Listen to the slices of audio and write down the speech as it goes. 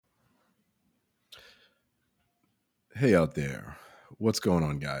Hey out there. What's going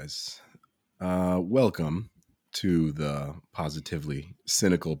on, guys? Welcome to the Positively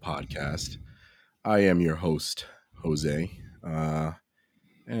Cynical podcast. I am your host, Jose.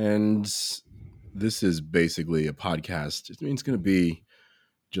 And this is basically a podcast. It's going to be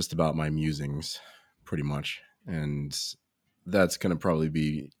just about my musings, pretty much. And that's going to probably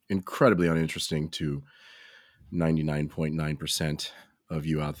be incredibly uninteresting to 99.9% of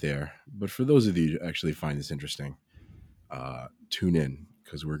you out there. But for those of you who actually find this interesting, tune in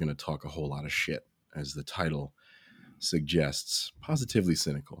because we're going to talk a whole lot of shit, as the title suggests. Positively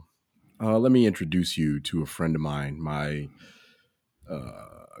cynical. Let me introduce you to a friend of mine, my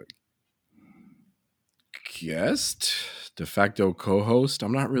guest, de facto co-host.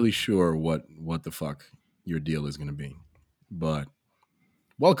 I'm not really sure what the fuck your deal is going to be, but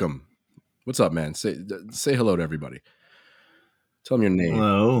welcome. What's up, man? Say hello to everybody. Tell them your name.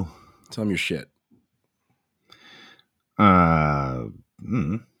 Hello. Tell them your shit. Uh,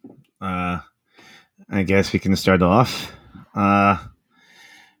 hmm. I guess we can start off. I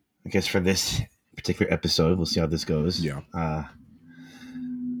guess for this particular episode, we'll see how this goes. Yeah.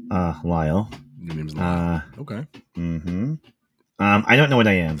 Lyle. Your name's Lyle. Okay. Mm-hmm. I don't know what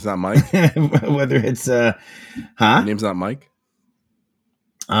I am. It's not Mike. Whether it's Your name's not Mike.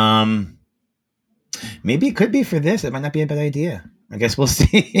 Maybe it could be for this. It might not be a bad idea. I guess we'll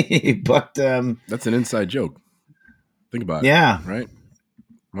see. But that's an inside joke. Think about it. Right?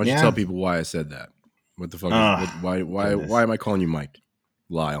 Why don't you tell people why I said that? What the fuck? Why am I calling you Mike?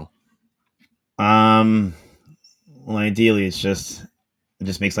 Lyle. Well, ideally, it just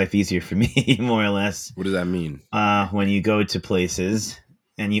makes life easier for me, more or less. What does that mean? When you go to places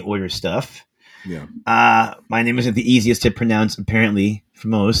and you order stuff. Yeah. My name isn't the easiest to pronounce, apparently, for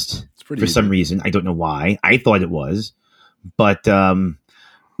most. It's pretty for easy. Some reason. I don't know why. I thought it was. But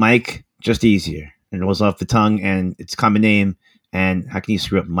Mike, just easier. It rolls off the tongue, and it's a common name. And how can you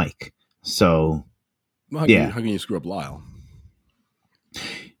screw up Mike? So, how can you screw up Lyle?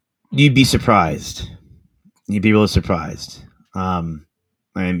 You'd be surprised. You'd be really surprised. I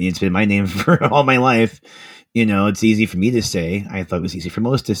mean, it's been my name for all my life. You know, it's easy for me to say. I thought it was easy for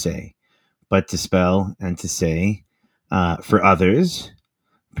most to say. But to spell and to say, for others,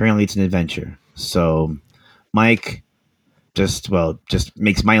 apparently it's an adventure. So Mike just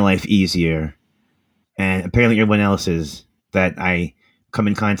makes my life easier. And apparently everyone else's that I come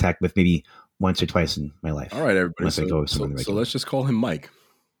in contact with maybe once or twice in my life. All right, everybody. So let's just call him Mike.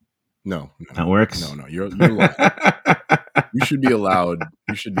 No. That works? No. You're lying. You should be allowed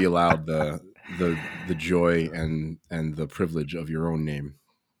the joy and the privilege of your own name,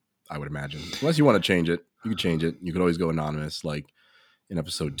 I would imagine. Unless you want to change it. You could change it. You could always go anonymous, like in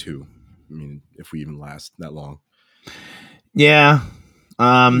episode 2. I mean, if we even last that long. Yeah. You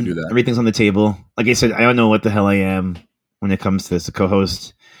can do that. Everything's on the table. Like I said, I don't know what the hell I am when it comes to this. A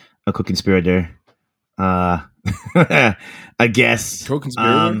co-host, a co-conspirator, a guest.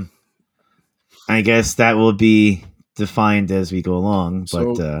 Co-conspirator? I guess that will be defined as we go along.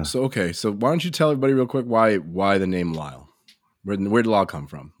 But okay. So why don't you tell everybody real quick why the name Lyle? Where did Lyle come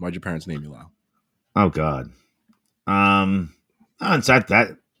from? Why'd your parents name you Lyle? Oh God. It's not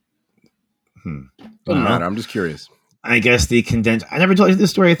that. Doesn't matter. I'm just curious. I guess the condensed. I never told you this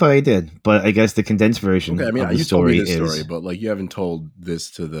story. I thought I did, but I guess the condensed version. Okay, I mean, of the you story told me this story, but like you haven't told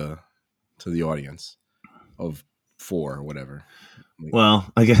this to the audience of 4 or whatever.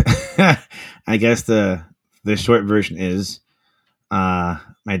 Well, I guess the short version is, my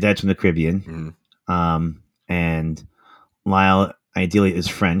dad's from the Caribbean, and Lyle ideally is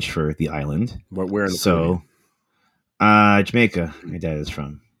French for the island. Where in the Caribbean? Jamaica. My dad is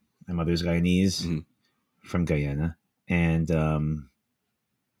from. My mother's Guyanese, from Guyana, and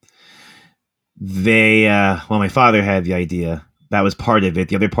my father had the idea. That was part of it.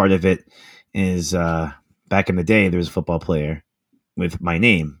 The other part of it is, back in the day, there was a football player with my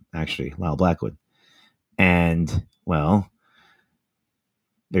name, actually, Lyle Blackwood. And, well,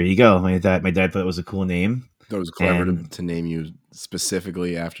 there you go. My dad thought it was a cool name. Thought it was clever to name you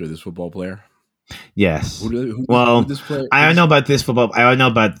specifically after this football player? Yes. I don't know about this football. I don't know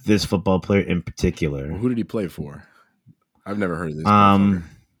about this football player in particular. Well, who did he play for? I've never heard of this. I've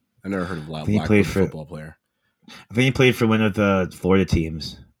never heard of Lyle Blackwood, the football player. I think he played for one of the Florida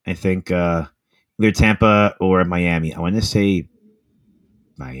teams. I think either Tampa or Miami. I want to say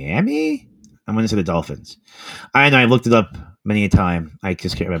Miami. I want to say the Dolphins. I know I looked it up many a time. I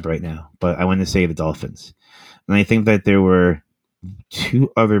just can't remember right now. But I want to say the Dolphins. And I think that there were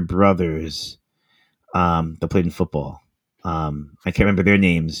 2 other brothers that played in football. I can't remember their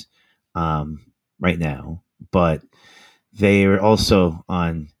names right now, but they were also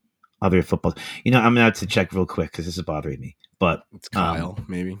on other football. I'm gonna have to check real quick because this is bothering me. But It's Kyle,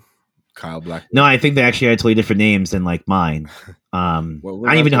 maybe Kyle Blackwood. no, I think they actually had totally different names than like mine. I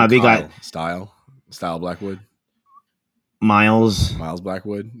don't even know how they got Style Blackwood. Miles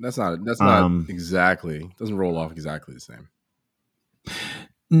Blackwood. That's not exactly. Doesn't roll off exactly the same.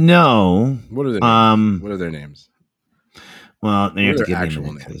 No. What are their names? What are their names? Well, they have to give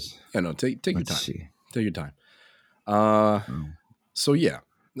actual names. Yeah, no. Take your time. See. Take your time. So yeah,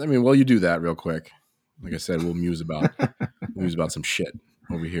 I mean, while you do that real quick, like I said, we'll muse about some shit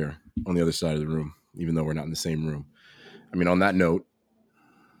over here on the other side of the room, even though we're not in the same room. I mean, on that note,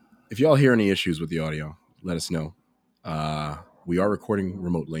 if y'all hear any issues with the audio, let us know. We are recording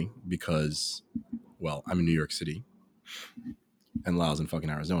remotely because, well, I'm in New York City and Lyle's in fucking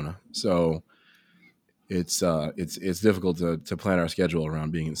Arizona, so it's difficult to plan our schedule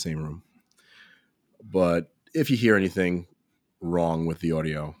around being in the same room. But if you hear anything wrong with the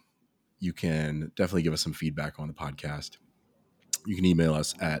audio, you can definitely give us some feedback on the podcast. You can email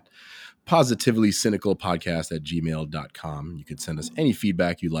us at positivelycynicalpodcast@gmail.com. You can send us any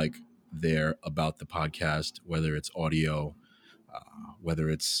feedback you like there about the podcast, whether it's audio, whether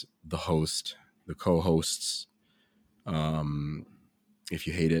it's the host, the co-hosts. If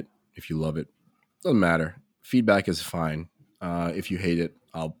you hate it, if you love it, doesn't matter. Feedback is fine. If you hate it,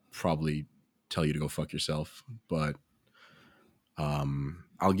 I'll probably tell you to go fuck yourself, but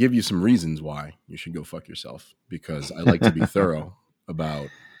I'll give you some reasons why you should go fuck yourself, because I like to be thorough about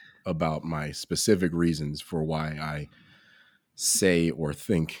my specific reasons for why I say or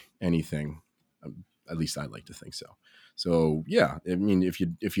think anything. At least I like to think so. So yeah, I mean, if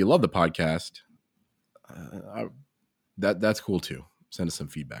you love the podcast, that's cool too. Send us some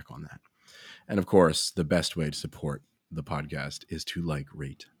feedback on that. And of course, the best way to support the podcast is to like,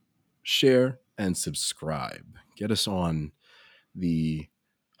 rate, share, and subscribe. Get us on the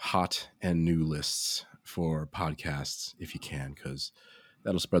hot and new lists for podcasts if you can, because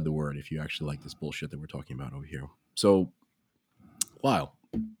that'll spread the word if you actually like this bullshit that we're talking about over here. So, Lyle,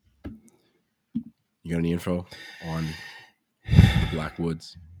 you got any info on the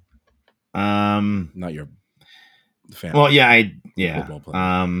Blackwoods? Not your fan. Well, yeah, football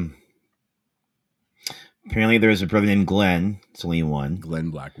player. Apparently, there's a brother named Glenn. It's only one.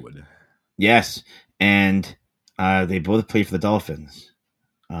 Glenn Blackwood. Yes, and they both played for the Dolphins.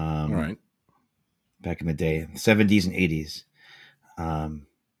 All right. Back in the day, 70s and 80s.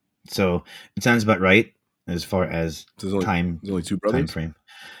 So it sounds about right as far as There's only two brothers? Time frame.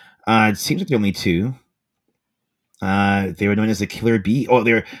 It seems like the only two. They were known as the Killer Bee. Oh,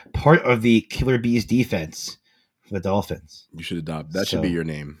 they're part of the Killer Bees defense for the Dolphins. You should adopt. That should be your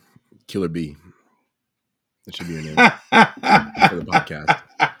name. Killer Bee. That should be your name for the podcast.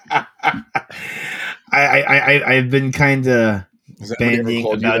 I've been kind of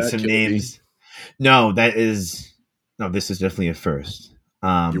banding about some names. Bee? No, this is definitely a first.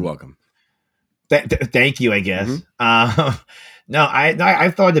 You're welcome. Thank you, I guess. Mm-hmm. No,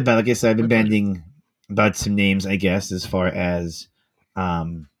 I've thought about, like I said, I've been banding about some names, I guess, as far as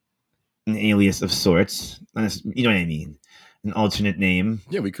an alias of sorts. You know what I mean? An alternate name.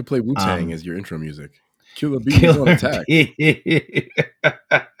 Yeah, we could play Wu-Tang as your intro music. Killer Bee on attack. If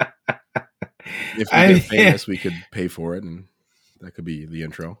we get famous, we could pay for it, and that could be the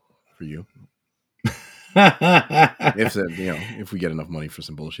intro for you. If we get enough money for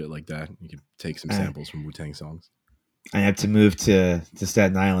some bullshit like that, you could take some samples from Wu-Tang songs. I have to move to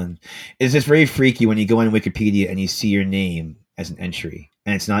Staten Island. It's just very freaky when you go on Wikipedia and you see your name as an entry,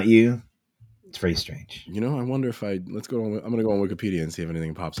 and it's not you. It's very strange. I wonder if I'm going to go on Wikipedia and see if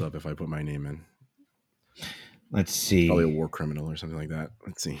anything pops up if I put my name in. Let's see. Probably a war criminal or something like that.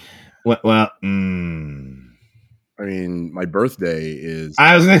 Let's see. Well, I mean, my birthday is.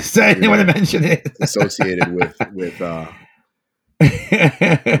 I was going to say, I didn't want to mention it. Associated with my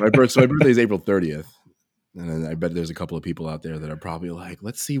birthday. So my birthday is April 30th, and then I bet there's a couple of people out there that are probably like,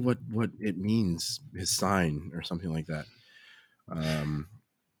 "Let's see what it means, his sign or something like that."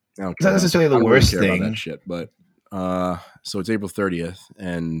 It's not necessarily the worst thing about that shit, but so it's April 30th,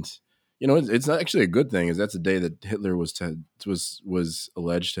 and it's not actually a good thing. Is that's the day that Hitler was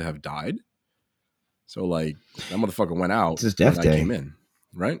alleged to have died. So like that motherfucker went out. It's his death day. I came in,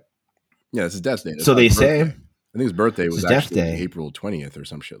 right? Yeah, it's his death day. So they say. I think his birthday was actually April 20th or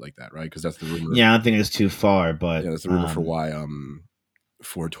some shit like that, right? Because that's the rumor. Yeah, I don't think it's too far, but that's the rumor for why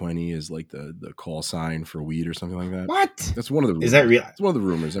 420 is like the call sign for weed or something like that. What? That's one of the rumors. Is that real? It's one of the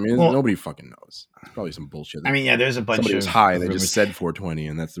rumors. I mean, nobody fucking knows. It's probably some bullshit. I mean, yeah, there's a bunch somebody of was high and they just said 420,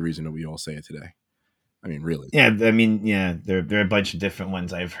 and that's the reason that we all say it today. I mean, really. Yeah, I mean, yeah, there are a bunch of different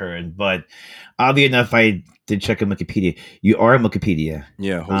ones I've heard, but oddly enough, I did check on Wikipedia. You are on Wikipedia.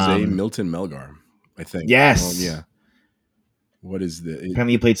 Yeah, Jose Milton Melgar, I think. Well, Yes. yeah. What is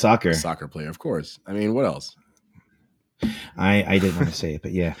Apparently, you played a soccer. soccer player? Of course. I mean, what else? I didn't want to say it,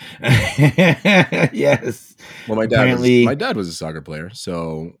 but yeah. Yes. Well, my Apparently. dad was a soccer player,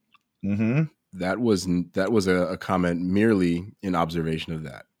 so Hmm. that was a comment merely in observation of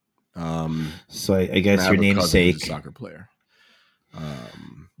that. So I And I guess your have a cousin who's a namesake. soccer player.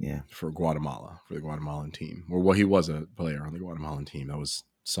 Yeah. For Guatemala, for the Guatemalan team, or well, he was a player on the Guatemalan team. That was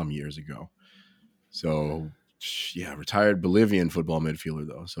some years ago. So yeah, retired Bolivian football midfielder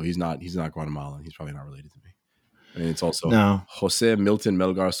though. So he's not Guatemalan. He's probably not related to me. I mean, it's also No. Jose Milton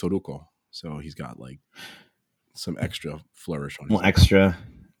Melgar Soruco. So he's got like some extra flourish on his Well, extra.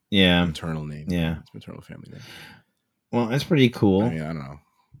 Yeah. maternal name. Yeah. His maternal family name. Well, that's pretty I cool. mean, I don't know.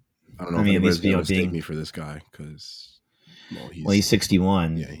 I don't know I if mean, at anybody's least going to mistake being me for this guy because, well, he's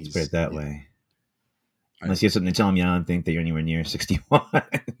 61. Yeah, Let's put it that yeah. way. Unless you have something to tell me, I don't think that you're anywhere near 61.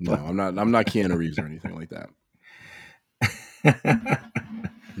 No, I'm not. I'm not Keanu Reeves or anything like that.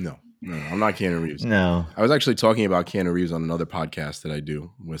 No, I'm not Keanu Reeves. No. I was actually talking about Keanu Reeves on another podcast that I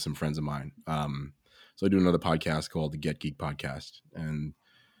do with some friends of mine. So I do another podcast called the Get Geek Podcast, and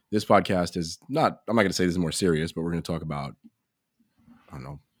this podcast is not. I'm not going to say this is more serious, but we're going to talk about, I don't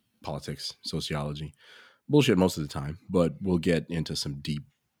know, politics, sociology, bullshit most of the time. But we'll get into some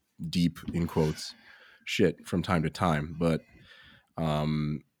deep in quotes shit from time to time. But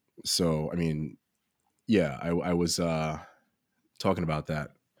so I mean, yeah, I was talking about that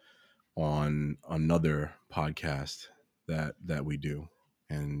on another podcast that we do,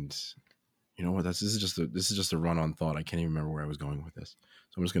 and you know what? This is just a run on thought. I can't even remember where I was going with this,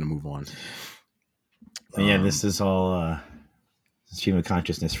 so I'm just gonna move on. Yeah, this is all stream of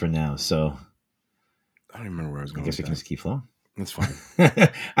consciousness for now. So I don't even remember where I was I going. guess we can just keep flowing. That's fine.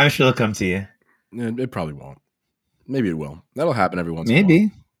 I'm sure it'll come to you. It probably won't. Maybe it will. That'll happen every once in a Maybe.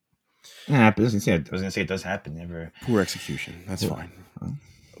 while. It happens. I was gonna say it does happen. Never. Poor execution. That's fine.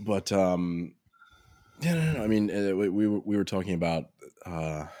 But yeah, no. I mean, we were talking about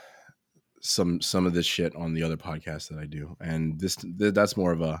some of this shit on the other podcast that I do, and that's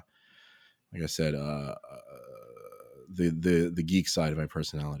more of a, like I said, the geek side of my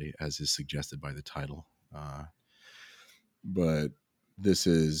personality, as is suggested by the title. But this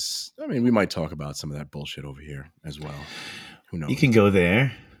is, I mean, we might talk about some of that bullshit over here as well. Who knows? You can go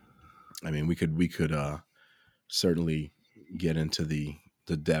there. I mean, we could certainly get into the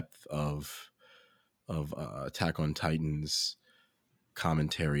depth of Attack on Titan's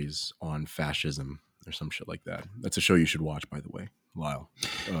commentaries on fascism or some shit like that. That's a show you should watch, by the way, Lyle.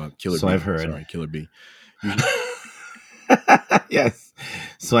 Killer So B. I've heard. Sorry, Killer B. Yes.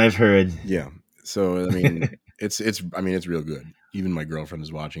 So I've heard. Yeah. So I mean, it's real good. Even my girlfriend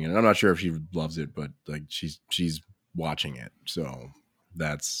is watching it, and I'm not sure if she loves it, but like she's watching it. So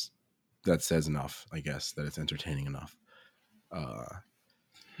that says enough, I guess, that it's entertaining enough.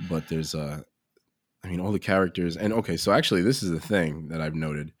 But there's I mean, all the characters, and okay, so actually, this is the thing that I've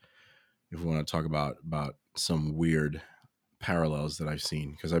noted. If we want to talk about some weird parallels that I've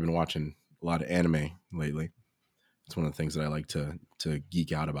seen, because I've been watching a lot of anime lately. It's one of the things that I like to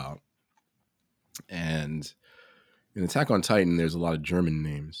geek out about. And in Attack on Titan, there's a lot of German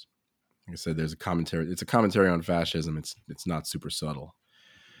names. Like I said, there's a commentary. It's a commentary on fascism. It's not super subtle.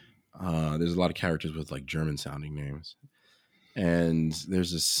 There's a lot of characters with like German sounding names, and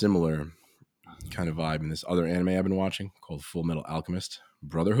there's a similar kind of vibe in this other anime I've been watching called Full Metal Alchemist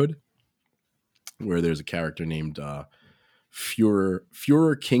Brotherhood, where there's a character named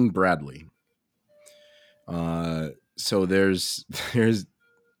Führer King Bradley. So there's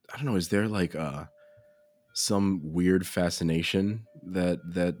I don't know, is there like some weird fascination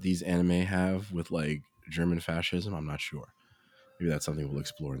that these anime have with like German fascism? I'm not sure. Maybe that's something we'll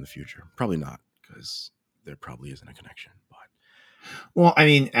explore in the future. Probably not, because there probably isn't a connection. But Well, I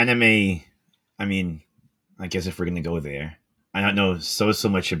mean, anime. I mean, I guess if we're gonna go there, I don't know so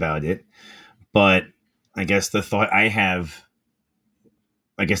much about it, but I guess the thought I have,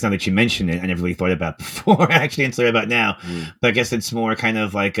 I guess now that you mention it, I never really thought about before. Actually, I'm sorry about now, but I guess it's more kind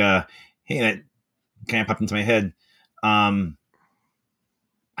of like, hey, that kind of popped into my head. I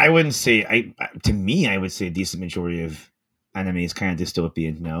wouldn't say to me, I would say a decent majority of anime is kind of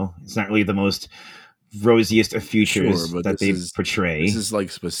dystopian. No, it's not really the most rosiest of futures that they portray. This is like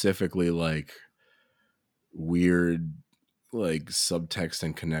specifically like weird, like subtext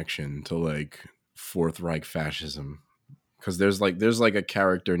and connection to like Fourth Reich fascism. Because there's like a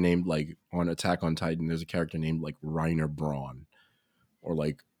character named, like, on Attack on Titan, there's a character named like Reiner Braun or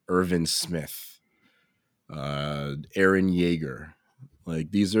like Irvin Smith. Eren Yeager.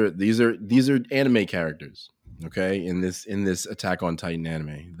 Like these are anime characters, okay, in this Attack on Titan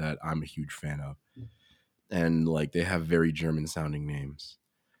anime that I'm a huge fan of, and like they have very German sounding names.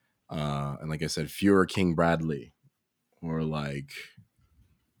 And like I said, Fuhrer King Bradley, or like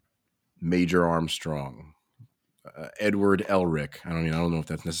Major Armstrong, Edward Elric. I don't know if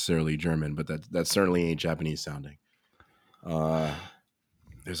that's necessarily German, but that certainly ain't Japanese sounding.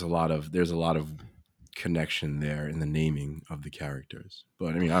 There's a lot of connection there in the naming of the characters,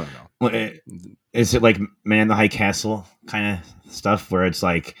 but I mean, I don't know. Well, is it like Man in the High Castle kind of stuff where it's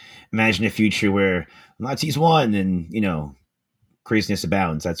like imagine a future where Nazis won and craziness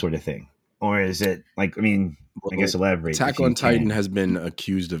abounds, that sort of thing? Or is it like, I mean, I guess elaborate. Attack on Titan has been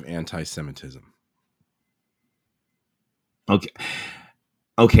accused of anti-Semitism.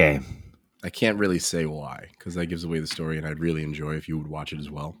 Okay. I can't really say why, because that gives away the story, and I'd really enjoy if you would watch it as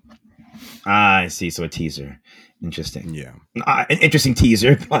well. I see. So a teaser. Interesting. Yeah. An interesting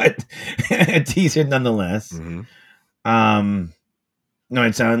teaser, but a teaser nonetheless. Mm-hmm. No,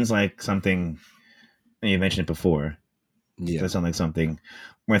 it sounds like something, you mentioned it before. Yeah. It sounds like something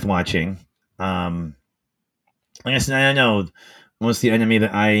worth watching. I guess I don't know. Most of the anime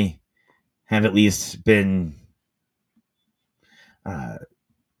that I have at least been, I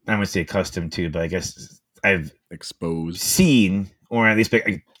wouldn't say accustomed to, but I guess I've seen, or at least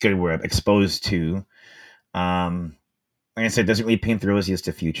a good word, exposed to. Like I said, it doesn't really paint the rosiest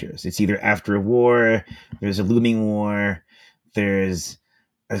of futures. It's either after a war, there's a looming war, there's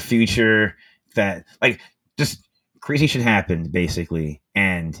a future that, like, just crazy shit happened, basically,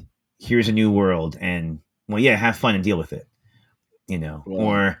 and here's a new world, and, well, yeah, have fun and deal with it, Well,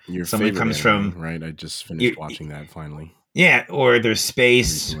 or someone comes from... Right, I just finished watching that, finally. Yeah, or there's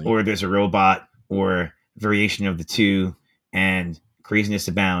space, recently. Or there's a robot, or variation of the two, and craziness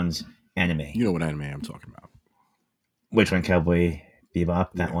abounds anime. You know what anime I'm talking about. Which one? Cowboy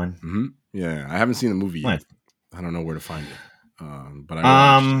Bebop? That one? Mm-hmm. Yeah, I haven't seen the movie yet. I don't know where to find it. But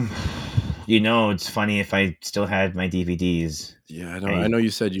it's funny, if I still had my DVDs. Yeah, I know you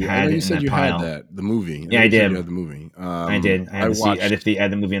said you had that, the movie. Yeah, I did. You had the movie. I did. I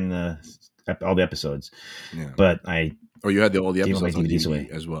had the movie in all the episodes. Yeah. But I... Oh, you had all the episodes on DVD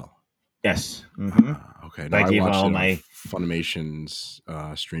as well? Yes. Mm-hmm. Okay. No, I gave all my... Funimation's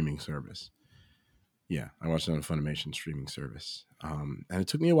streaming service. Yeah, I watched it on a Funimation streaming service. And it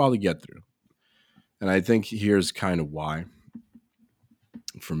took me a while to get through. And I think here's kind of why,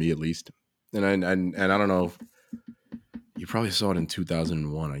 for me at least. And I don't know, you probably saw it in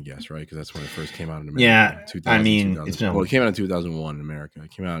 2001, I guess, right? Because that's when it first came out in America. Yeah, I mean, it came out in 2001 in America.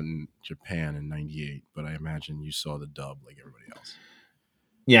 It came out in Japan in 98, but I imagine you saw the dub like everybody else.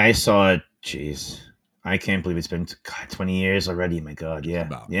 Yeah, I saw it. Jeez. I can't believe it's been 20 years already. My God,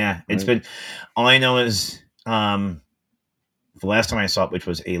 yeah. It's been... All I know is the last time I saw it, which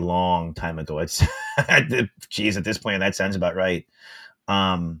was a long time ago. It's... Geez, at this point, that sounds about right.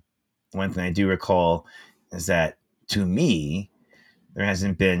 One thing I do recall is that, to me, there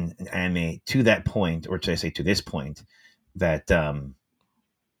hasn't been an anime to that point, or should I say to this point, that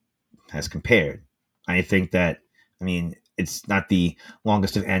has compared. I think that, I mean, it's not the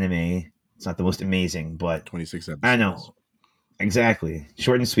longest of anime. It's not the most amazing, but 26 episodes. I know. Exactly.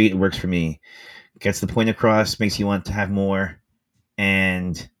 Short and sweet, it works for me. Gets the point across, makes you want to have more.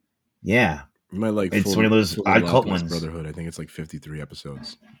 And yeah. You might like it's one of those odd cult ones. Brotherhood. I think it's like 53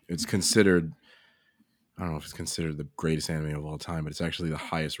 episodes. It's considered, I don't know if it's considered the greatest anime of all time, but it's actually the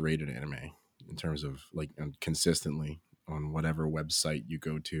highest rated anime in terms of like consistently on whatever website you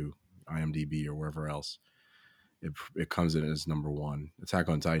go to, IMDb or wherever else. It comes in as number 1. Attack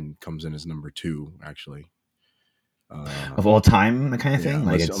on Titan comes in as number 2, actually. Of all time, that kind of thing?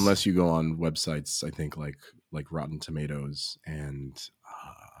 Unless you go on websites, I think like Rotten Tomatoes and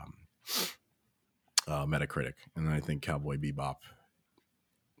Metacritic. And then I think Cowboy Bebop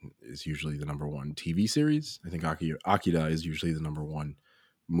is usually the number 1 TV series. I think Akira is usually the number 1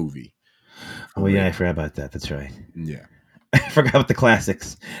 movie. Oh, yeah, I forgot about that. That's right. Yeah. I forgot about the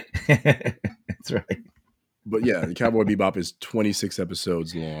classics. That's right. But yeah, the Cowboy Bebop is 26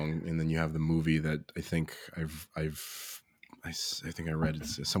 episodes long, and then you have the movie that I think I think I read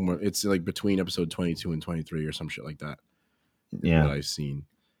it's somewhere. It's like between episode 22 and 23 or some shit like that. Yeah, that I've seen.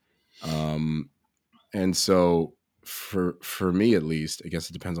 And so for me at least, I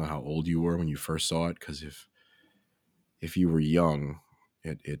guess it depends on how old you were when you first saw it. Because if you were young,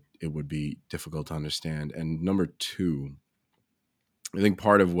 it would be difficult to understand. And number 2, I think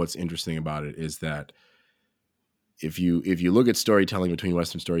part of what's interesting about it is that if you look at storytelling between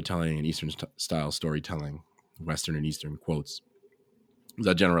Western storytelling and Eastern style storytelling, Western and Eastern quotes,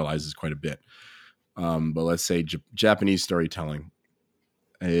 that generalizes quite a bit. But let's say Japanese storytelling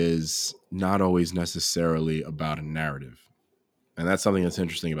is not always necessarily about a narrative. And that's something that's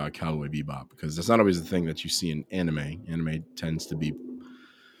interesting about Cowboy Bebop, because that's not always the thing that you see in anime. Anime tends to be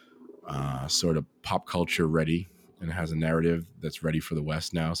sort of pop culture ready, and it has a narrative that's ready for the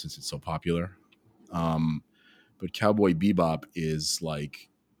West now since it's so popular. Um, but Cowboy Bebop is like,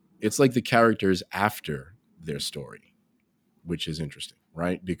 it's like the characters after their story, which is interesting,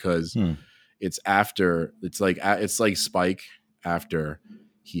 right? Because it's like Spike after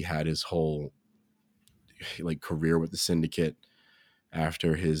he had his whole like career with the Syndicate,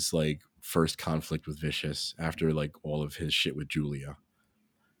 after his like first conflict with Vicious, after like all of his shit with Julia,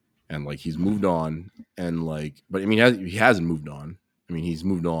 and like he's moved on, and like, but I mean he hasn't moved on. I mean he's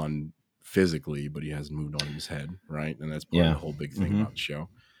moved on physically, but he hasn't moved on in his head, right? And that's part of the whole big thing about the show.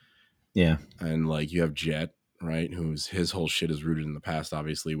 Yeah. And like you have Jet, right, who's his whole shit is rooted in the past,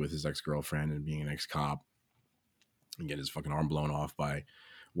 obviously, with his ex-girlfriend and being an ex-cop and get his fucking arm blown off by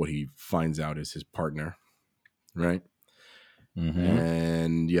what he finds out is his partner, right?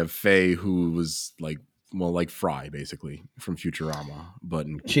 And you have Faye, who was like, well, like Fry, basically, from Futurama, but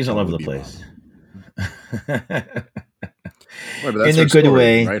she's all over the place. Right, but that's in a good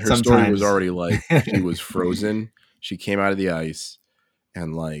way, right? Her sometimes. Story was already like she was frozen. She came out of the ice,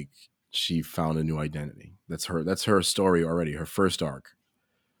 and like she found a new identity. That's her story already, her first arc.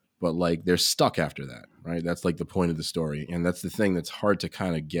 But like they're stuck after that, right? That's like the point of the story, and that's the thing that's hard to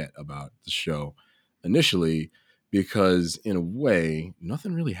kind of get about the show initially, because in a way,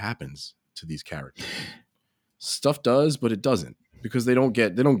 nothing really happens to these characters. Stuff does, but it doesn't, because they don't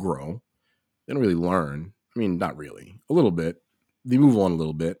grow, they don't really learn. I mean, not really, a little bit. They move on a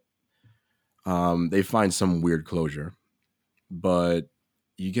little bit. They find some weird closure, but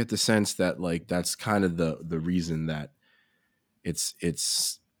you get the sense that like that's kind of the reason that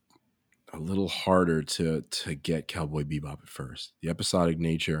it's a little harder to get Cowboy Bebop at first. The episodic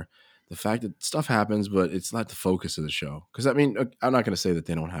nature, the fact that stuff happens, but it's not the focus of the show. Because I mean, I'm not going to say that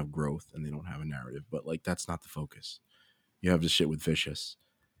they don't have growth and they don't have a narrative, but like that's not the focus. You have the shit with Vicious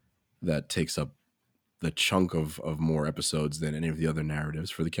that takes up the chunk of more episodes than any of the other narratives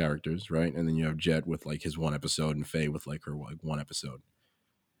for the characters, right? And then you have Jet with like his one episode, and Faye with like her like one episode,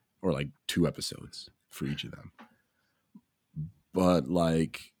 or like 2 episodes for each of them. But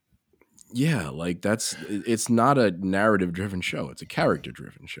like, yeah, like it's not a narrative driven show. It's a character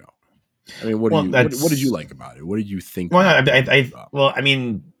driven show. I mean, what did you like about it? What did you think? Well, I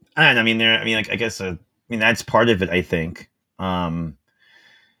mean, I guess, I mean, that's part of it. I think, you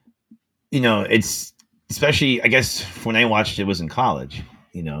know, it's especially, I guess, when I watched it was in college,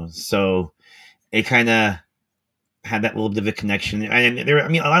 you know, so it kind of had that little bit of a connection. And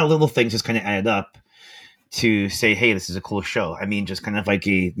a lot of little things just kind of added up to say, hey, this is a cool show. I mean, just kind of like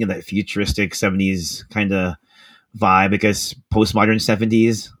that futuristic 70s kind of vibe, I guess, postmodern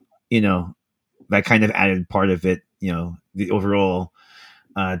 70s, that kind of added part of it, the overall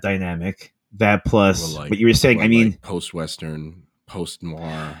dynamic. That plus what you were saying, like post-Western,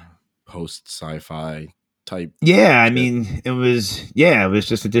 post-noir, post-sci-fi type. Yeah, shit. I mean, it was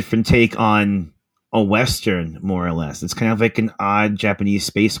just a different take on a Western, more or less. It's kind of like an odd Japanese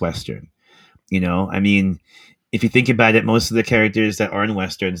space Western. I mean, if you think about it, most of the characters that are in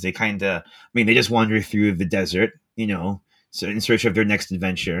Westerns, they they just wander through the desert, so in search of their next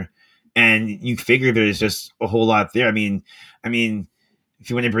adventure. And you figure there's just a whole lot there. I mean, if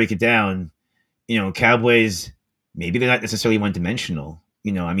you want to break it down, cowboys, maybe they're not necessarily one-dimensional.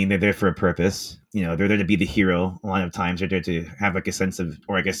 They're there for a purpose. They're there to be the hero. A lot of times they're there to have like a sense of,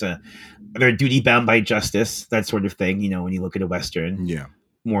 or I guess they're duty bound by justice, that sort of thing. When you look at a Western. Yeah.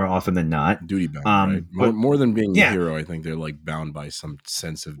 More often than not, duty bound, right? More than being a hero, I think they're like bound by some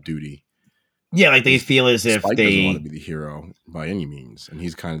sense of duty. Yeah, like they feel as if Spike they doesn't want to be the hero by any means, and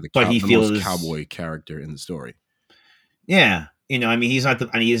he's kind of the most cowboy character in the story. Yeah, he's not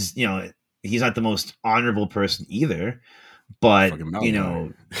he's not the most honorable person either, but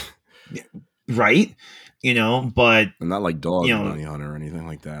right? But and not like Dog, bounty hunter or anything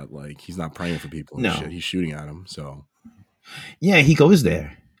like that. Like he's not praying for people and shit. He's shooting at them, so. Yeah, he goes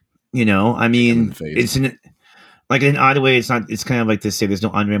there. It's in an odd way. It's not. It's kind of like to say there's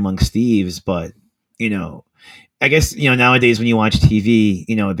no honor amongst thieves, but I guess nowadays when you watch TV,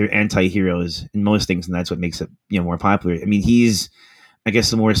 they're anti-heroes in most things, and that's what makes it more popular. I mean, he's I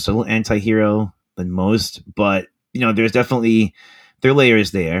guess a more subtle anti-hero than most, but there's definitely there are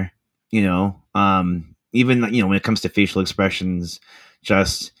layers there. Even when it comes to facial expressions,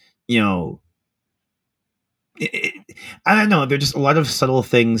 just I don't know. There's just a lot of subtle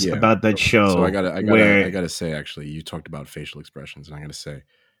things about that show. So I gotta say, actually, you talked about facial expressions, and I gotta say,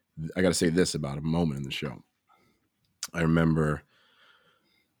 I got to say this about a moment in the show. I remember,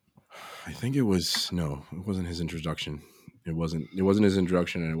 I think it wasn't his introduction. It wasn't his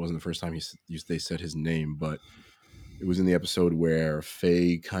introduction, and it wasn't the first time they said his name, but it was in the episode where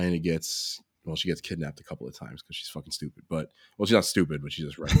Faye kind of gets, well, she gets kidnapped a couple of times because she's fucking stupid. But, well, she's not stupid, but she's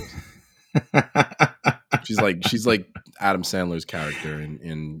just reckless. she's like Adam Sandler's character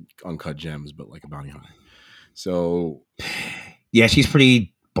in Uncut Gems, but like a bounty hunter. So yeah, she's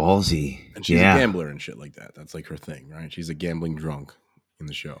pretty ballsy, and she's a gambler and shit like that. That's like her thing, right? She's a gambling drunk in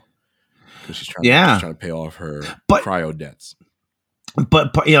the show because she's trying to pay off her cryo debts.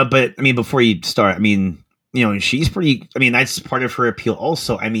 But I mean, before you start, I mean, she's pretty. I mean, that's part of her appeal.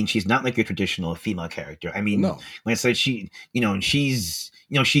 Also, I mean, she's not like a traditional female character. I mean, no. Like I said, she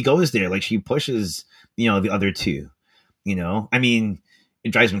goes there, like she pushes, the other two. I mean,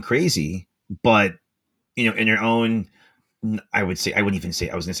 it drives them crazy, but in her own, I wouldn't even say,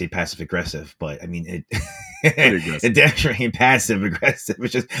 I was going to say passive aggressive, but I mean, it definitely ain't passive aggressive.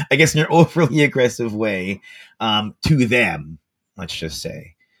 It's just, I guess, in an overly aggressive way, to them, let's just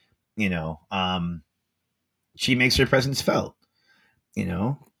say, she makes her presence felt,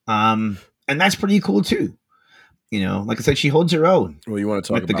 and that's pretty cool too. Like I said, she holds her own. Well, you want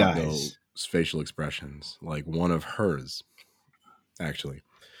to talk about those facial expressions, like one of hers, actually.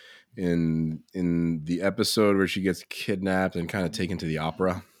 In the episode where she gets kidnapped and kind of taken to the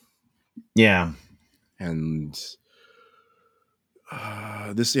opera. Yeah. And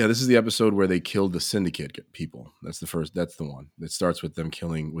this is the episode where they killed the syndicate people. That's the one. It starts with them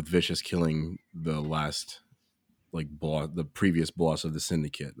with Vicious killing the last boss, the previous boss of the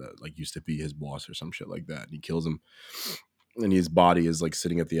syndicate that like used to be his boss or some shit like that. And he kills him and his body is like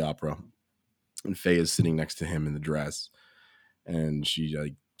sitting at the opera and Faye is sitting next to him in the dress. And she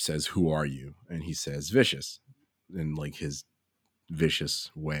like says, "Who are you?" And he says, "Vicious," in like his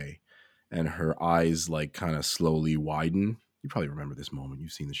vicious way. And her eyes like kind of slowly widen. You probably remember this moment.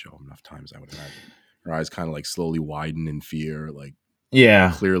 You've seen the show enough times, I would imagine. Her eyes kind of like slowly widen in fear. Like,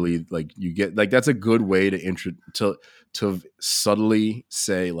 yeah, clearly, like you get like that's a good way to subtly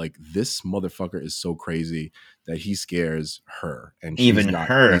say like this motherfucker is so crazy that he scares her, and she's even not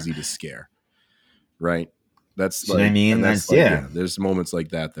her easy to scare, right? That's like, I mean, and that's like, yeah. There's moments like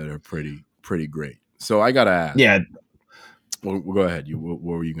that are pretty great. So I gotta ask. Yeah. Well, go ahead. What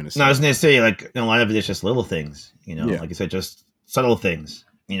were you gonna say? No, I was gonna say like a lot of it is just little things, Yeah. Like I said, just subtle things,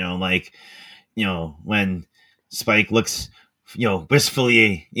 like when Spike looks,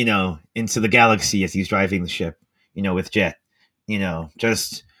 wistfully, into the galaxy as he's driving the ship, with Jet,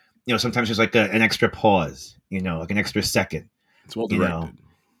 just sometimes there's like an extra pause, like an extra second. It's well directed.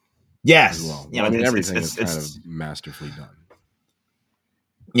 Yes. Well. I mean, everything is kind of masterfully done.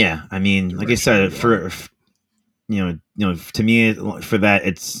 Yeah, I mean, like I said, for to me, for that,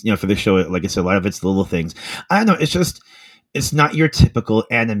 it's for the show, like I said, a lot of it's little things. I don't know. It's just, it's not your typical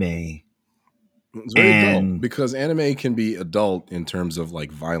anime. It's very adult, because anime can be adult in terms of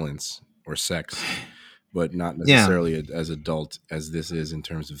like violence or sex, but not necessarily as adult as this is in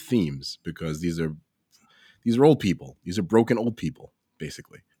terms of themes, because these are old people. These are broken old people,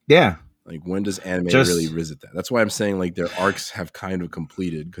 basically. Yeah. Like, when does anime really visit that? That's why I'm saying like their arcs have kind of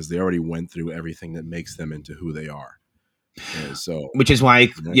completed, because they already went through everything that makes them into who they are. So, which is why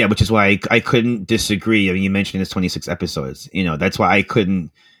I couldn't disagree. I mean, you mentioned it's 26 episodes. That's why I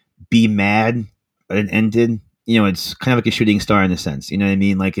couldn't be mad that it ended. It's kind of like a shooting star in a sense. You know what I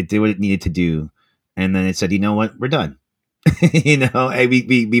mean? Like, it did what it needed to do, and then it said, "You know what? We're done." We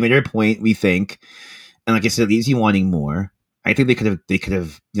made our point. We think, and like I said, it leaves you wanting more. I think they could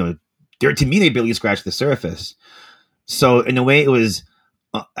have. To me, they barely scratched the surface. So in a way, it was,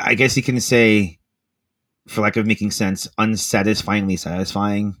 I guess you can say, for lack of making sense, unsatisfyingly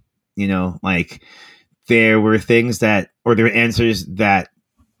satisfying. Like there were things there were answers that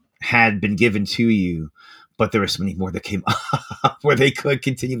had been given to you, but there were so many more that came up where they could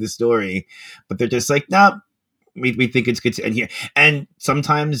continue the story, but they're just like, no, we think it's good to end here. And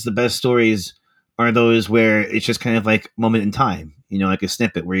sometimes the best stories are those where it's just kind of like moment in time, like a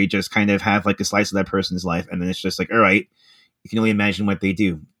snippet where you just kind of have like a slice of that person's life, and then it's just like, all right, you can only imagine what they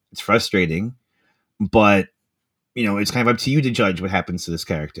do. It's frustrating, but it's kind of up to you to judge what happens to this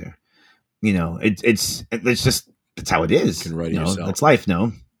character. It's just, that's how it is. You can write it yourself. That's life.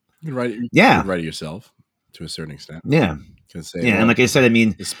 No, you can write it. Yeah, you can write it yourself to a certain extent. Yeah, you can say, and like I said, I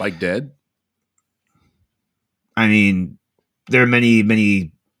mean, is Spike dead? I mean, there are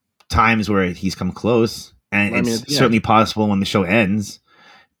many times where he's come close, and it's certainly possible when the show ends.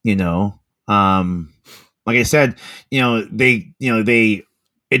 Like I said,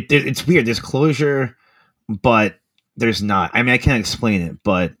 it's weird. There's closure, but There's not. I mean, I can't explain it,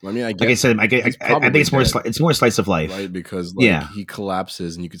 but I mean, I like I guess said, I he's think probably it's more. dead, It's more slice of life. right? Because like Yeah. he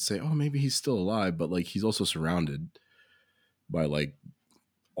collapses, and you could say, oh, maybe he's still alive, but like he's also surrounded by like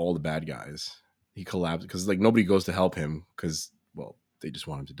all the bad guys. He collapsed because like nobody goes to help him because well they just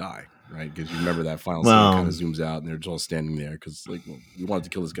want him to die, right? Because you remember that final scene kind Well, of zooms out and they're just all standing there because like well, we wanted to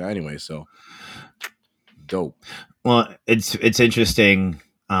kill this guy anyway, so dope. well, it's interesting.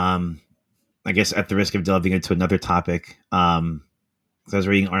 I guess at the risk of delving into another topic, 'cause I was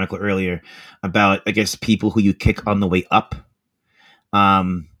reading an article earlier about I guess people who you kick on the way up.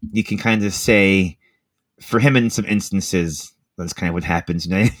 You can kind of say for him in some instances that's kind of what happens.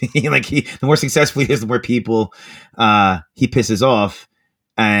 You know, like the more successful he is, the more people he pisses off.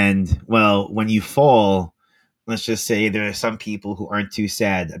 And well, when you fall, let's just say there are some people who aren't too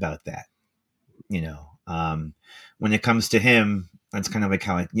sad about that. You know, when it comes to him, that's kind of like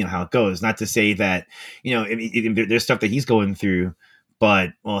how how it goes. Not to say that there's stuff that he's going through,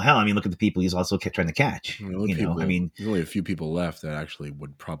 but well, hell, I mean, look at the people he's also trying to catch. I mean, there's only a few people left that actually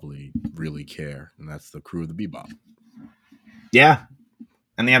would probably really care, and that's the crew of the Bebop. Yeah,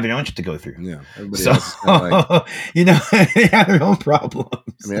 and they have their own shit to go through. Yeah, everybody else is kind of like, they have their own problems.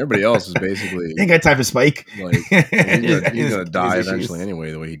 I mean, everybody else is basically ain't got time for Spike. Like he's gonna die eventually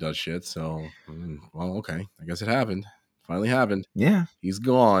anyway, the way he does shit. So, well, okay, I guess it happened. Finally happened. Yeah, he's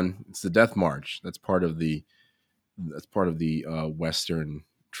gone. It's the death march. That's part of the Western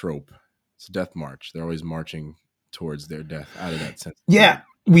trope. It's a death march. They're always marching towards their death out of that sense. Yeah,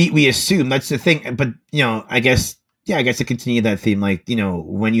 we assume that's the thing, but I guess to continue that theme, like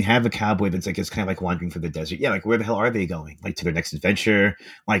when you have a cowboy that's like it's kind of like wandering through the desert. Yeah, like where the hell are they going? Like to their next adventure?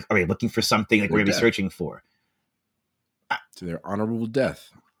 Like are they looking for something? Like what are they searching for? To their honorable death.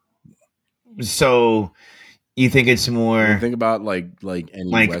 So you think it's more? Think about like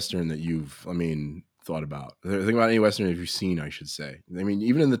any Western that you've thought about. Think about any Western that you've seen. I should say. I mean,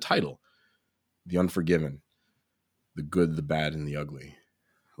 even in the title, The Unforgiven, The Good, the Bad, and the Ugly.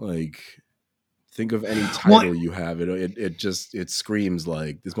 Like, think of any title you have. It screams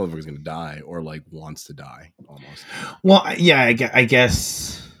like this motherfucker's gonna die or like wants to die almost. Well, yeah, I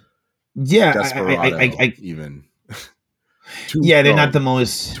guess. Yeah, Desperado, even. Yeah, they're not the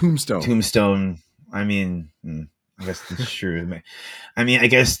most Tombstone. I mean, I guess that's true. I mean, I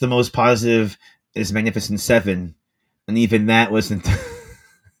guess the most positive is Magnificent Seven, and even that wasn't.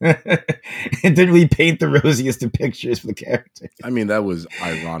 It didn't really paint the rosiest of pictures for the character. I mean, that was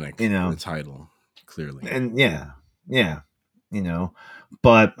ironic, the title, clearly. And yeah,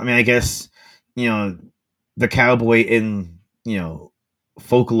 but I mean, I guess the cowboy in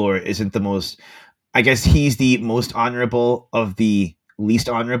folklore isn't the most. I guess he's the most honorable of the least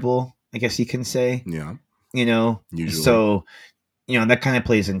honorable. I guess you can say. Yeah. Usually. So that kind of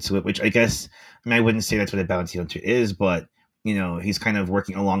plays into it, which I guess I wouldn't say that's what a bounty hunter is, but he's kind of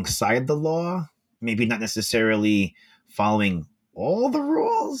working alongside the law, maybe not necessarily following all the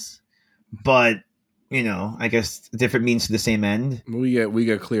rules, but I guess different means to the same end. We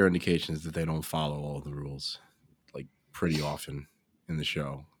get clear indications that they don't follow all the rules, like pretty often in the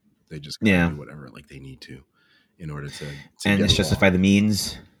show. They just do whatever like they need to in order to and it's justify the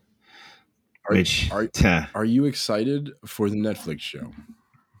means. Are you excited for the Netflix show?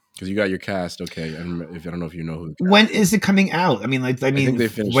 Because you got your cast, okay. And I don't know if you know who. When is it coming out? I think they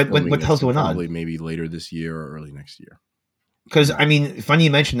finished. What the hell's going on? Probably maybe later this year or early next year. Because funny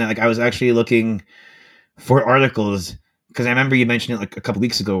you mentioned that. Like I was actually looking for articles because I remember you mentioned it like a couple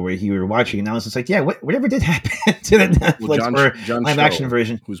weeks ago where you were watching, and I was just like, yeah, whatever did happen to the Netflix John live action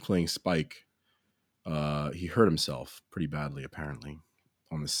version? Who's playing Spike? He hurt himself pretty badly, apparently.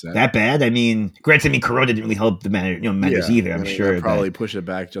 On the set. That bad? Granted, Corona didn't really help the matters either. I'm sure they probably push it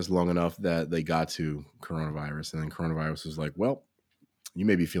back just long enough that they got to coronavirus, and then coronavirus was like, well, you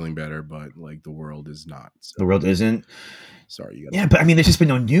may be feeling better, but like the world is not. So. The world isn't. Sorry, but there's just been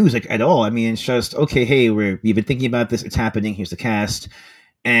no news like at all. It's just okay. Hey, we've been thinking about this. It's happening. Here's the cast,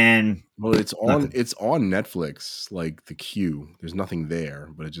 and well, it's on Netflix. Like the queue, there's nothing there,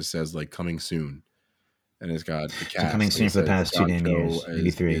 but it just says like coming soon. And it's got the cast. Coming soon for the past 2 damn years,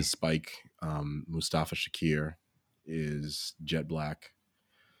 maybe 3. Is Spike, Mustafa Shakir is Jet Black,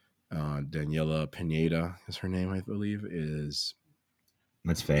 Daniela Pineda is her name, I believe.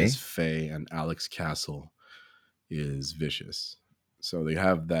 That's Faye. Is Faye, and Alex Castle is Vicious. So they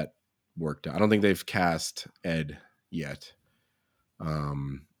have that worked out. I don't think they've cast Ed yet.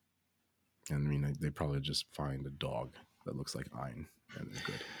 And they probably just find a dog that looks like Ein, and they're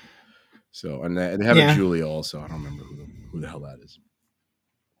good. So, and they have a Julia also. I don't remember who the hell that is.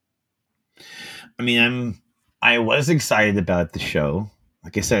 I was excited about the show.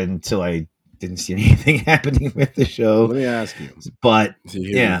 Like I said, until I didn't see anything happening with the show. Let me ask you. But See,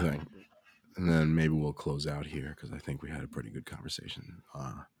 here's yeah. the thing, and then maybe we'll close out here because I think we had a pretty good conversation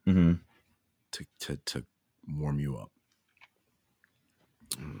Mm-hmm. to warm you up.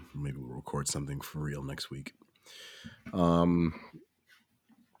 Maybe we'll record something for real next week. You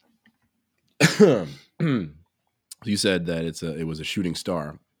said that it was a shooting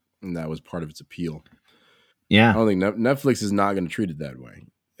star, and that was part of its appeal. Yeah. I don't think Netflix is not going to treat it that way.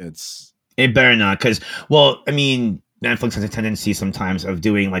 It better not, because, well, I mean, Netflix has a tendency sometimes of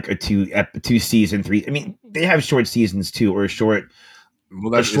doing like a two season, three. I mean, they have short seasons too, or short.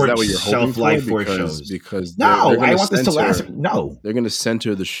 Well, is that what you're hoping life for? For shows. Because no, I want this to last. No, they're going to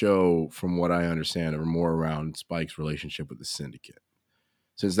center the show, from what I understand, or more around Spike's relationship with the Syndicate,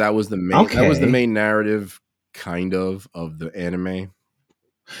 since that was the main narrative, kind of the anime.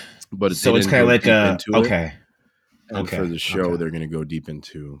 But so it's kind of like okay. And for the show, they're going to go deep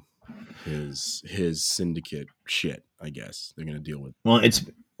into his Syndicate shit. I guess they're going to deal with. Well,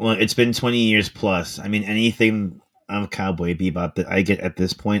 it's been 20 years plus. I mean, anything of Cowboy Bebop that I get at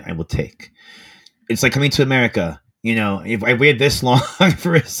this point, I will take. It's like Coming to America. You know, if I waited this long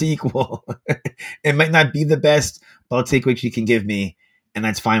for a sequel, it might not be the best, but I'll take what you can give me, and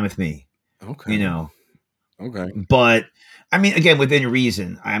that's fine with me. Okay. You know. Okay. But I mean, again, within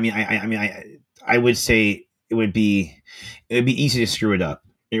reason. I mean, I would say it would be easy to screw it up.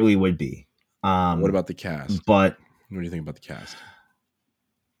 It really would be. What about the cast? But what do you think about the cast?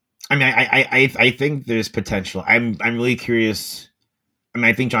 I mean, I think there's potential. I'm really curious. I mean,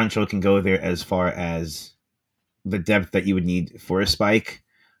 I think John Cho can go there as far as the depth that you would need for a Spike.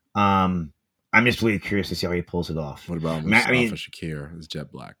 I'm just really curious to see how he pulls it off. What about Mustafa Shakir as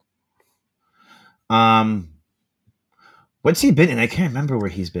Jet Black? What's he been in? I can't remember where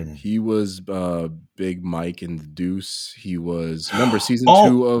he's been in. He was Big Mike in The Deuce. He was season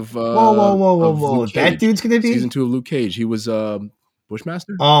 2 of whoa! That dude's gonna be season 2 of Luke Cage. He was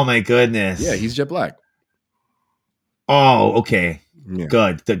Bushmaster. Oh my goodness! Yeah, he's Jet Black. Oh, okay. Yeah.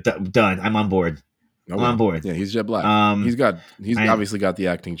 Good. Done. I'm on board. Okay. I'm on board. Yeah, he's Jet Black. He's obviously got the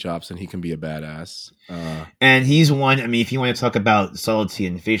acting chops, and he can be a badass. And he's one. I mean, if you want to talk about subtlety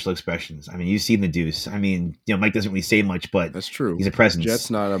and facial expressions, I mean, you've seen The Deuce. I mean, Mike doesn't really say much, but that's true. He's a presence. Jet's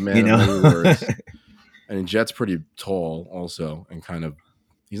not a man of many words. And Jet's pretty tall, also, and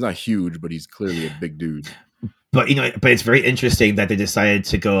he's not huge, but he's clearly a big dude. But but it's very interesting that they decided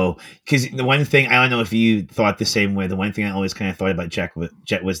to go, because the one thing, I don't know if you thought the same way. The one thing I always kind of thought about Jet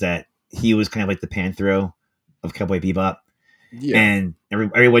was that he was kind of like the Panthro of Cowboy Bebop. Yeah. And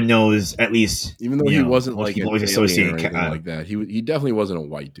everyone knows, at least, even though he wasn't like an alien or anything like that, he definitely wasn't a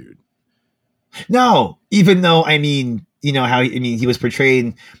white dude. No, even though he was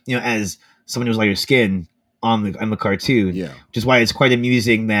portrayed as someone who was lighter skin on the cartoon, yeah, which is why it's quite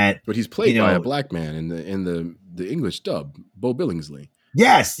amusing that. But he's played by a black man in the English dub, Bo Billingsley.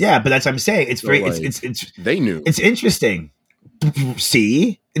 Yes, yeah, but that's what I'm saying. It's very it's they knew. It's interesting.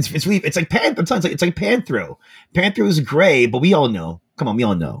 See, it's like it's like Panthro. Panthro is gray, but we all know. Come on, we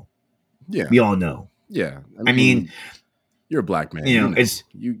all know. Yeah, we all know. Yeah, I mean, you're a black man. It's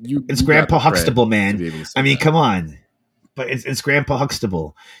Grandpa Huxtable, man. I mean, come on. But it's Grandpa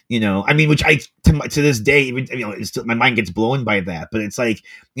Huxtable, I mean, which to this day, it's still, my mind gets blown by that. But it's like,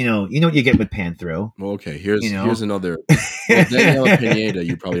 you know what you get with Panthro. Well, okay, here's another. Well, Daniela Pineda,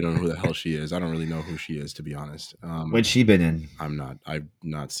 you probably don't know who the hell she is. I don't really know who she is, to be honest. What's she been in? I've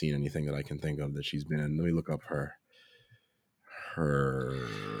not seen anything that I can think of that she's been in. Let me look up her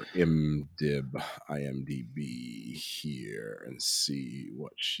IMDb here and see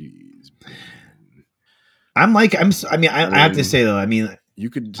what she's been in. I have to say though, I mean, you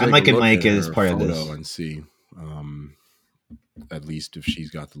could. I'm liking Mike as part of this and see, at least if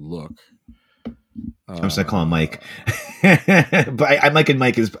she's got the look. I'm just gonna call him Mike, but I'm liking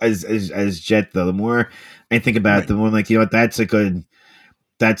Mike as Jet though. The more I think about it, the more I'm like, that's a good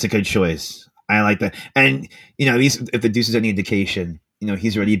choice. I like that, and at least if the Deuce is any indication,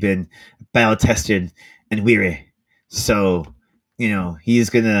 he's already been battle tested and weary, so he's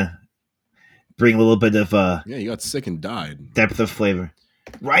gonna bring a little bit of he got sick and died. Depth of flavor,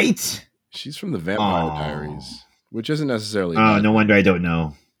 right? She's from the Vampire Diaries, which isn't necessarily. Oh, no wonder I don't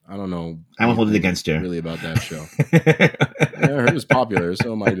know. I don't know. I won't hold it against her. Really about that show. I heard it was popular,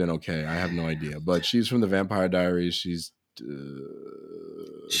 so it might have been okay. I have no idea. But she's from the Vampire Diaries. She's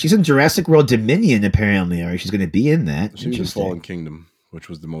in Jurassic World Dominion, apparently, or she's going to be in that. She was in Fallen Kingdom, which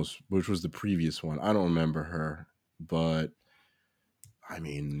was the previous one. I don't remember her, but I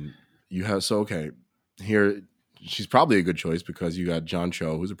mean, here she's probably a good choice because you got John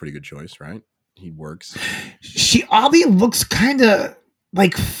Cho, who's a pretty good choice, right? He works. She oddly looks kind of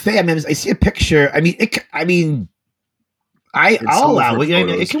like Faye. I mean, I see a picture. I mean, In I'll some of allow her it. It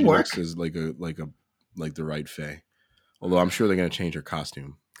photos, can she work. looks as like the right Fae. Although I'm sure they're gonna change her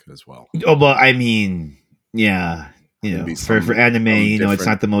costume as well. Oh, but I mean, yeah, Gonna be for anime, some it's different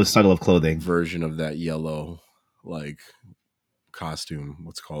not the most subtle of clothing. version of that yellow like costume.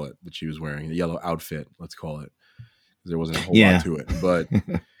 Let's call it that she was wearing, the yellow outfit. Let's call it. There wasn't a whole lot Yeah. to it, but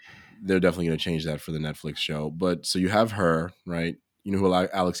they're definitely going to change that for the Netflix show. But so you have her, right? You know who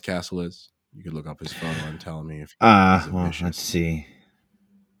Alex Castle is? You could look up his photo and tell me if he's a Well, vicious. let's see.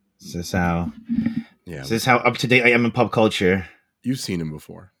 Is this how? Yeah, Is this how up to date I am in pop culture? you've seen him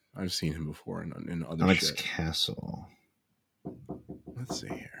before. I've seen him before in other Alex shit. Castle. Let's see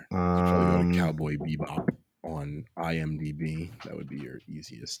here. You should probably go to Cowboy Bebop on IMDb. That would be your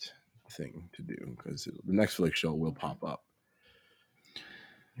easiest thing to do because the Netflix show will pop up.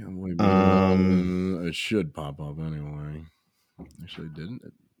 Cowboy Bebop, it should pop up anyway. Actually, didn't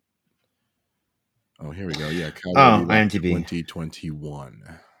it? Oh, here we go. Yeah, Cowboy Bebop IMDb. 2021.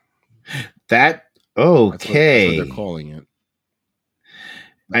 That okay. That's what they're calling it.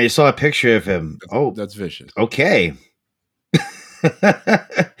 I saw a picture of him. That's vicious. Okay.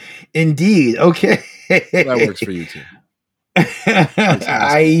 Indeed. Okay. That works for you too.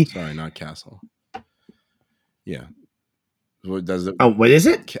 Sorry, not Castle. Yeah. What does it? What is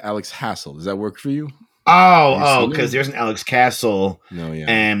it? Alex Hassel. Does that work for you? Because there's an Alex Castle. No, yeah.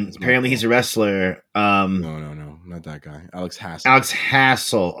 And apparently he's a wrestler. No, not that guy. Alex Hassel. Alex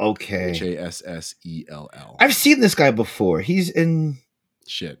Hassel. Okay. HASSELL. I've seen this guy before. He's in.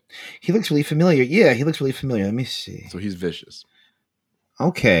 Shit. He looks really familiar. Yeah, he looks really familiar. Let me see. So he's vicious.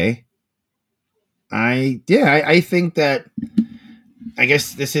 Okay. I think that. I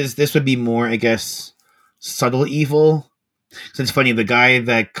guess this would be more, I guess, subtle evil. So it's funny, the guy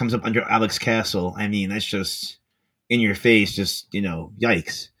that comes up under Alex Castle, I mean, that's just in your face, just,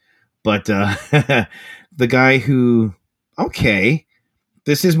 yikes. But the guy who, okay,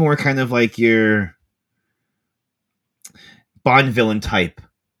 this is more kind of like your Bond villain type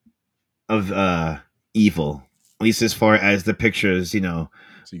of evil, at least as far as the pictures, so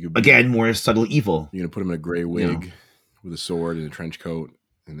again, more subtle evil. You're going to put him in a gray wig with a sword and a trench coat,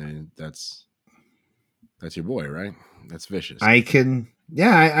 and then that's your boy, right? That's vicious. I think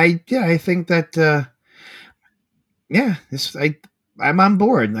that I'm on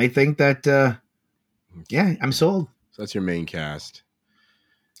board. I think that I'm sold. So that's your main cast.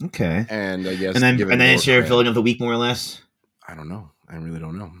 Okay. And I guess and then it's your villain of the week, more or less. I don't know. I really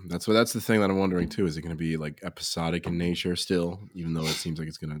don't know. That's the thing that I'm wondering too. Is it going to be like episodic in nature still, even though it seems like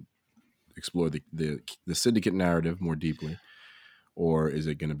it's going to explore the syndicate narrative more deeply, or is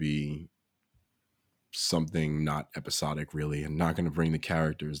it going to be something not episodic really, and not going to bring the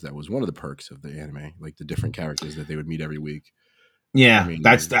characters that was one of the perks of the anime, like the different characters that they would meet every week? Yeah,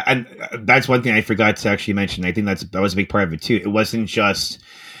 that's one thing I forgot to actually mention. I think that was a big part of it too. It wasn't just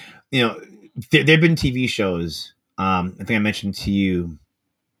there've been TV shows. I think I mentioned to you,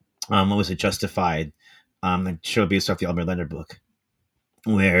 what was it, Justified? The show based off the Albert Leonard book,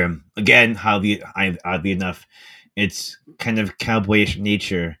 where again, oddly enough, it's kind of cowboyish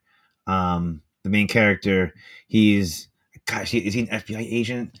nature. The main character, is he an FBI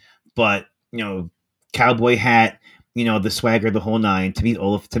agent? But cowboy hat, the swagger, the whole nine.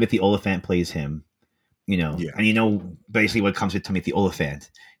 Timothy Olyphant plays him. And basically what comes with Timothy Olyphant.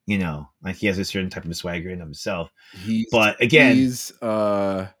 Like he has a certain type of swagger in himself. He's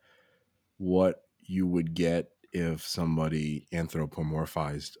what you would get if somebody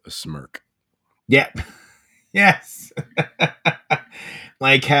anthropomorphized a smirk. Yeah. Yes.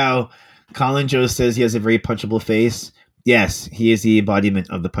 Like how Colin Joe says he has a very punchable face. Yes, he is the embodiment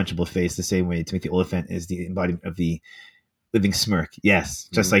of the punchable face, the same way Timothy Olyphant is the embodiment of the living smirk. Yes,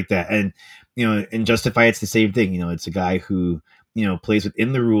 just like that. And in Justify, it's the same thing. It's a guy who plays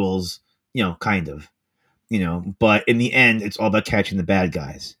within the rules. Kind of. But in the end, it's all about catching the bad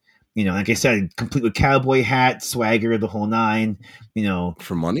guys. Like I said, complete with cowboy hat, swagger, the whole nine.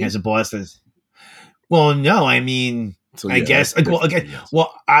 For money, as a boss says. Well, no, I mean. So, I guess. I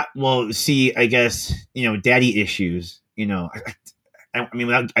guess daddy issues. I mean,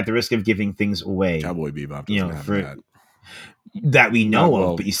 without, at the risk of giving things away, Cowboy Bebop doesn't have that we know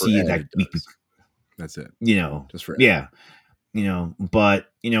of. But you see that that's it. Just for Ed. But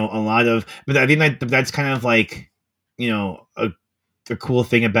a lot of. But I think that's kind of like a cool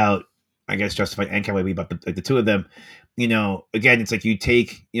thing about, I guess, Justified and Cowboy Bebop, like the two of them. Again, it's like you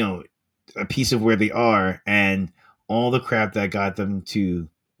take a piece of where they are and all the crap that got them to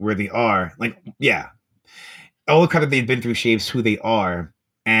where they are, all the crap that they've been through shapes who they are.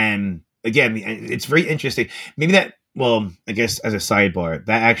 And again, it's very interesting. Maybe that well, I guess as a sidebar,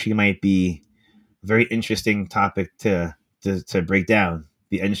 that actually might be a very interesting topic to break down.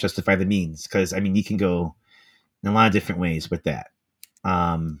 The ends justify the means, because I mean, you can go in a lot of different ways with that.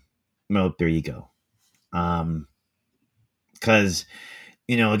 Well, there you go. Because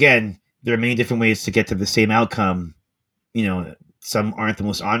again, there are many different ways to get to the same outcome. Some aren't the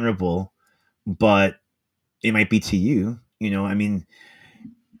most honorable, but it might be to you. I mean,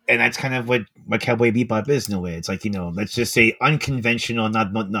 and that's kind of what Cowboy Bebop is in a way. It's like, let's just say unconventional,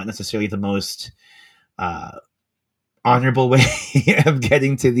 not necessarily the most uh, honorable way of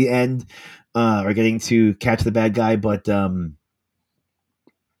getting to the end, or getting to catch the bad guy, but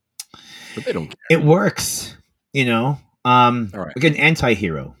But they don't care. it works. All right. Again,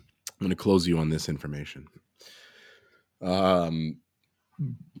 anti-hero. I'm going to close you on this information. Excuse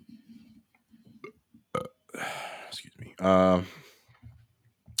me.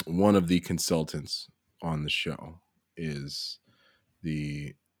 One of the consultants on the show is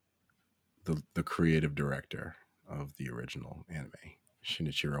the creative director of the original anime,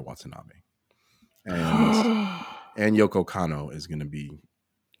 Shinichiro Watanabe, and Yoko Kanno is going to be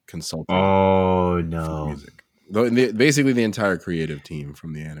consulting. Oh for no! the music. Basically, the entire creative team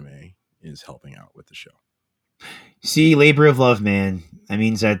from the anime is helping out with the show. See, labor of love, man. That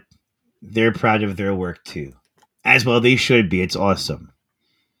means that they're proud of their work too, as well. They should be. It's awesome.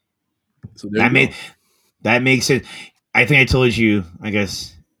 So that makes it. I think I told you. I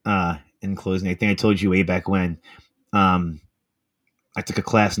guess in closing, I think I told you way back when. I took a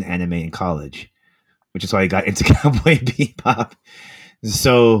class in anime in college, which is why I got into Cowboy Bebop.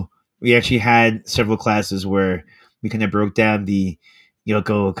 So we actually had several classes where we kind of broke down the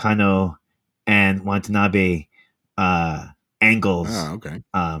Yoko Kanno and Watanabe angles. Okay.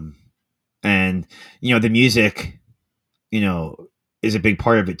 And the music, is a big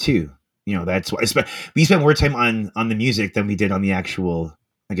part of it too. That's why we spent more time on the music than we did on the actual,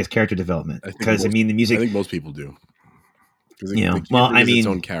 I guess, character development. Because the music, I think most people do. Its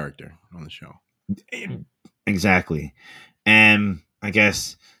own character on the show. Exactly. And I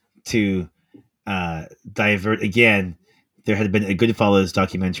guess to divert again, there had been a Goodfellas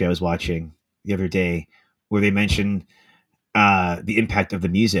documentary I was watching the other day where they mentioned the impact of the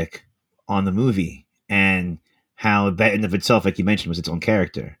music on the movie and how that in of itself, like you mentioned, was its own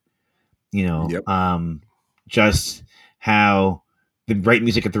character. Yep. Just how the right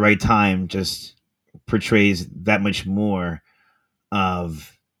music at the right time just portrays that much more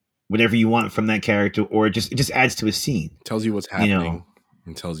of whatever you want from that character, or it just adds to a scene. Tells you what's happening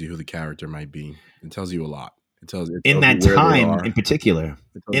and tells you who the character might be. It tells you a lot. It tells in that time in particular.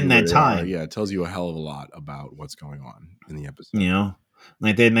 In that time, it tells you a hell of a lot about what's going on in the episode.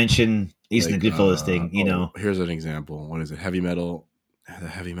 Like they mentioned, at least in the Goodfellas thing. Here's an example. What is it? Heavy Metal, the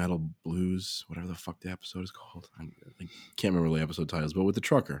Heavy Metal Blues, whatever the fuck the episode is called. I can't remember the episode titles, but with the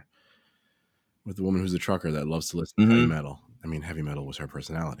trucker, with the woman who's a trucker that loves to listen to heavy metal. I mean, heavy metal was her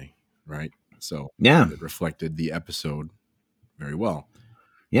personality, right? So it reflected the episode very well.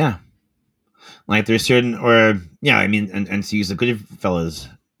 Yeah. Like there's certain, and to use the Goodfellas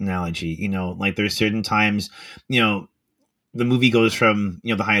analogy, like there's certain times, the movie goes from,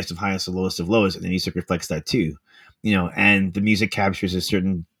 the highest of highest to lowest of lowest, and the music reflects that too, and the music captures a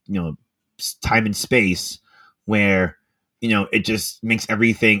certain, time and space where, it just makes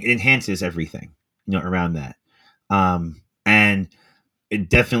everything, it enhances everything, around that. And it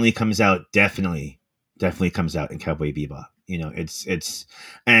definitely comes out in Cowboy Bebop. It's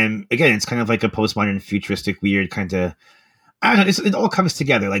and again, it's kind of like a postmodern futuristic weird kind of, I don't know, it all comes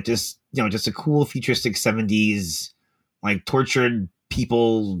together like just a cool futuristic 70s like tortured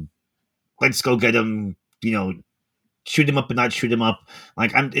people, let's go get them, shoot them up but not shoot them up,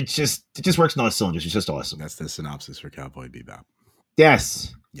 like it just works in all cylinders. It's just awesome. That's the synopsis for Cowboy Bebop.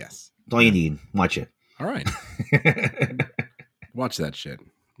 Yes that's all you need. Watch it. All right. Watch that shit.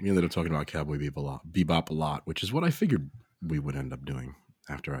 We ended up talking about Cowboy Bebop a lot, which is what I figured we would end up doing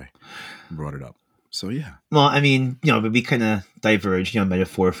after I brought it up. So yeah. Well, I mean, but we kind of diverged,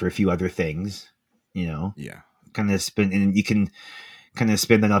 metaphor for a few other things, Yeah. Kind of spin, and you can kind of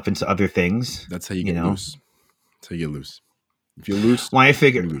spin that up into other things. That's how you get loose. That's how you get loose. If you're loose, I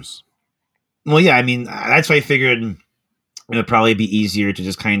figured you're loose. Well, yeah, I mean, that's why I figured it would probably be easier to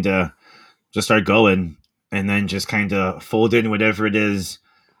just kind of just start going and then just kind of fold in whatever it is,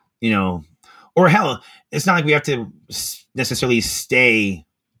 or hell, it's not like we have to necessarily stay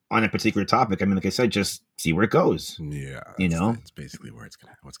on a particular topic. I mean, like I said, just see where it goes. Yeah. It's basically what's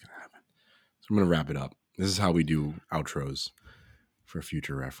going to happen. So I'm going to wrap it up. This is how we do outros for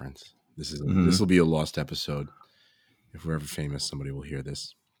future reference. This will be a lost episode. If we're ever famous, somebody will hear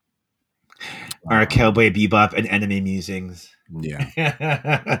this. Our Cowboy Bebop and Enemy musings. Yeah.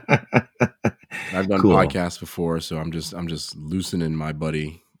 I've done Cool. podcasts before, so I'm just loosening my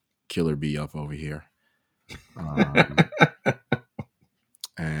buddy Killer B up over here.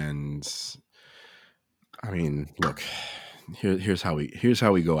 And I mean, look, here's how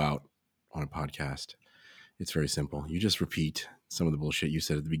we go out on a podcast. It's very simple. You just repeat some of the bullshit you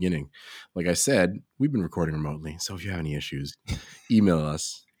said at the beginning. Like I said, we've been recording remotely, so if you have any issues, email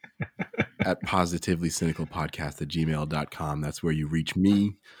us at positivelycynicalpodcast@gmail.com. That's where you reach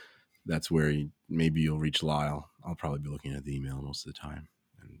me. That's where maybe you'll reach Lyle. I'll probably be looking at the email most of the time.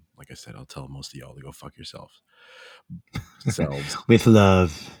 And like I said, I'll tell most of y'all to go fuck yourselves. With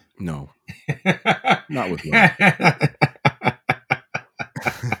love. No. Not with love.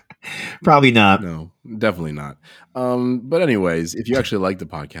 Probably not. No, definitely not. But anyways, if you actually like the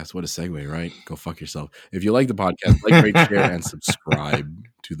podcast, what a segue, right? Go fuck yourself. If you like the podcast, like, rate, share, and subscribe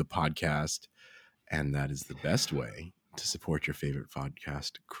to the podcast. And that is the best way to support your favorite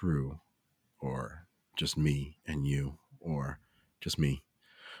podcast crew, or just me and you, or just me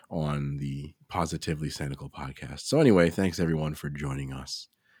on the Positively Cynical podcast. So anyway, thanks everyone for joining us,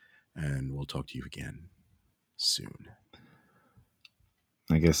 and we'll talk to you again soon.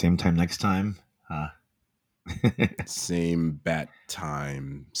 I guess same time next time. Same bat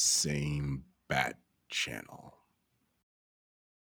time, same bat channel.